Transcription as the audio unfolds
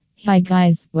Hi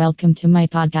guys, welcome to my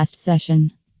podcast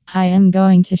session. I am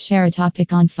going to share a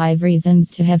topic on 5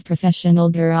 reasons to have professional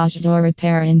garage door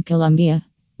repair in Colombia.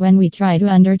 When we try to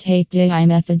undertake DIY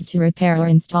methods to repair or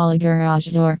install a garage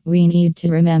door, we need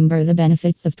to remember the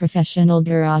benefits of professional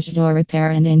garage door repair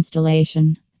and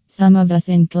installation. Some of us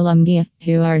in Colombia,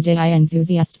 who are DIY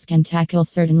enthusiasts, can tackle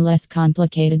certain less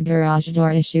complicated garage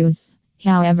door issues.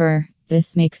 However,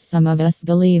 this makes some of us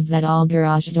believe that all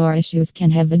garage door issues can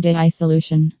have a DIY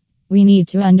solution. We need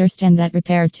to understand that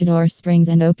repairs to door springs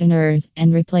and openers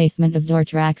and replacement of door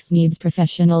tracks needs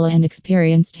professional and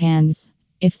experienced hands.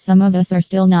 If some of us are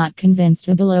still not convinced,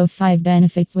 the below 5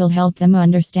 benefits will help them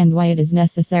understand why it is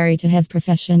necessary to have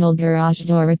professional garage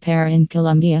door repair in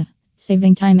Colombia.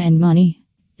 Saving time and money.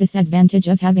 This advantage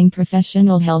of having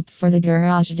professional help for the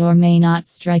garage door may not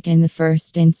strike in the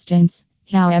first instance.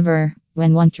 However,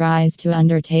 when one tries to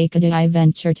undertake a DIY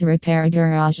venture to repair a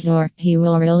garage door, he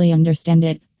will really understand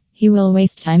it. He will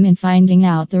waste time in finding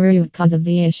out the root cause of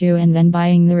the issue and then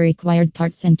buying the required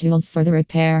parts and tools for the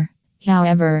repair.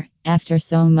 However, after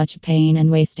so much pain and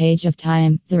wastage of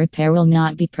time, the repair will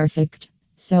not be perfect.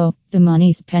 So, the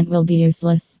money spent will be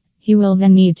useless. He will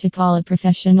then need to call a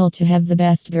professional to have the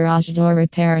best garage door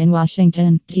repair in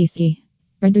Washington, D.C.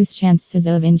 Reduce chances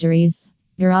of injuries.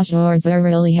 Garage doors are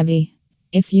really heavy.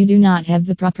 If you do not have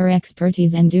the proper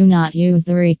expertise and do not use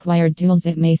the required tools,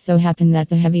 it may so happen that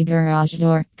the heavy garage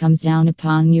door comes down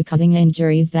upon you, causing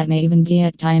injuries that may even be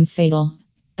at times fatal.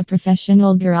 A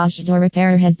professional garage door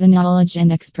repairer has the knowledge and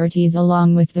expertise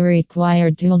along with the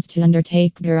required tools to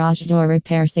undertake garage door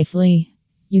repair safely.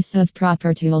 Use of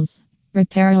proper tools.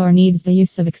 Repairer needs the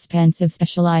use of expensive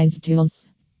specialized tools.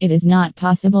 It is not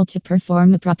possible to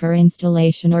perform a proper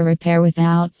installation or repair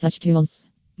without such tools.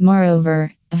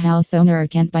 Moreover, a house owner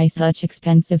can't buy such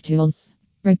expensive tools.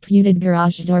 Reputed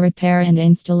garage door repair and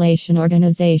installation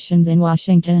organizations in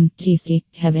Washington, D.C.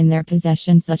 have in their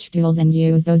possession such tools and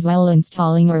use those while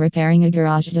installing or repairing a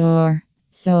garage door.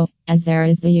 So, as there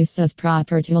is the use of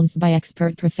proper tools by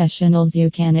expert professionals, you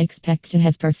can expect to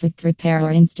have perfect repair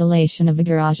or installation of a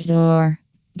garage door.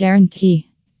 Guarantee.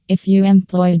 If you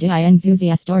employ a DIY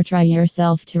enthusiast or try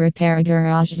yourself to repair a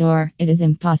garage door, it is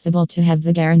impossible to have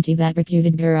the guarantee that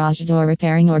reputed garage door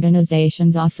repairing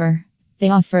organizations offer. They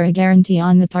offer a guarantee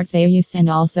on the parts they use and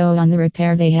also on the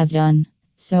repair they have done.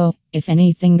 So, if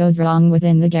anything goes wrong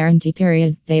within the guarantee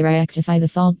period, they rectify the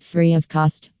fault free of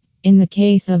cost. In the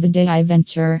case of a DIY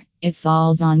venture, it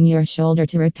falls on your shoulder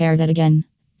to repair that again.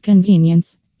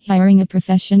 Convenience. Hiring a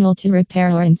professional to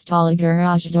repair or install a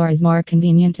garage door is more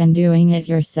convenient than doing it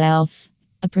yourself.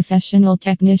 A professional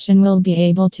technician will be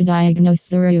able to diagnose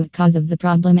the root cause of the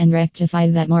problem and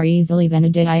rectify that more easily than a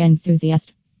DIY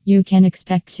enthusiast. You can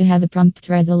expect to have a prompt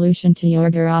resolution to your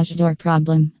garage door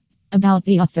problem. About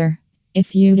the author.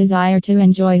 If you desire to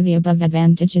enjoy the above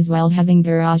advantages while having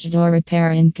garage door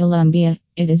repair in Colombia,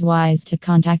 it is wise to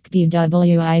contact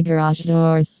BWI Garage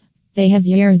Doors. They have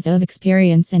years of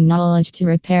experience and knowledge to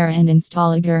repair and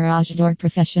install a garage door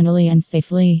professionally and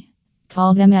safely.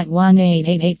 Call them at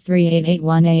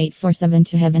 1-888-388-1847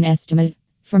 to have an estimate.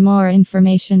 For more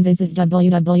information, visit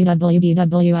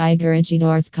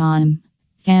www.bwigarage.com.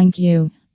 Thank you.